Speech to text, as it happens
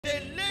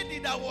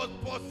that was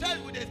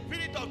possessed with the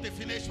spirit of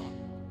divination.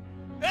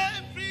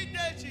 Every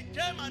day she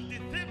came and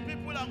deceived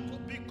people and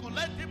could be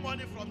collecting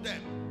money from them.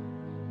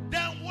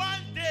 Then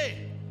one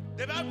day,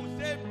 the Bible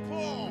says,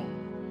 Paul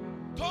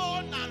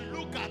turned and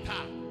looked at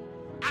her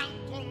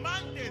and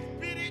commanded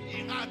the spirit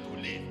in her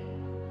to leave.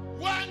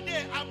 One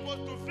day,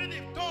 Apostle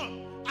Philip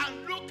turned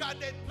and looked at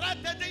the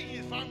strategy in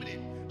his family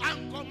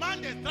and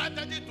commanded the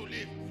strategy to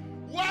leave.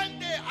 One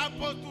day,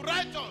 Apostle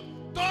Righteous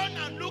turned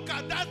and looked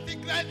at that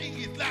sickness in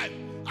his life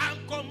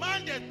and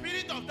commanded the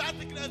spirit of that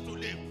sickness to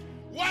leave.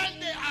 One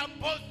day,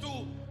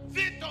 Apostle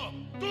Victor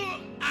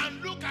stood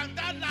and looked at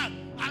that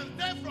land and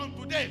said, from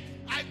today,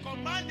 I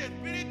command the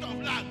spirit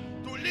of lack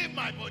to leave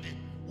my body.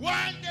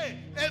 One day,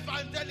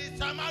 Evangelist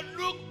Shammah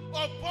looked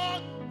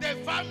upon the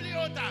family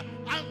altar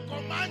and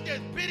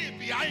commanded the spirit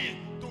behind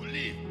it to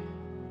leave.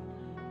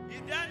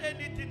 Is there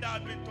anything that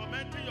has been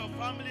tormenting your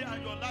family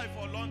and your life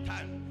for a long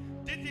time?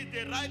 This is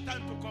the right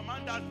time to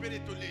command that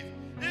spirit to leave.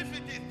 If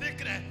it is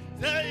sickness,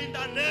 say in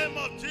the name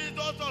of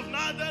Jesus of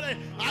Nazareth,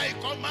 I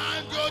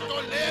command you to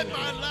leave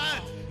my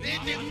life.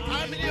 It is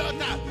family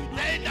altar.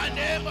 Say in the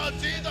name of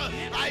Jesus,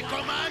 I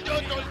command you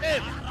to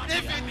leave.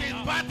 If it is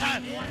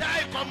pattern,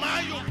 I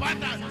command you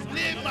pattern.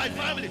 Leave my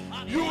family.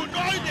 You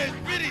know the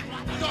spirit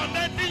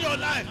tormenting your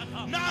life.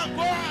 Now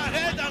go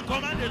ahead and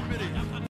command the spirit.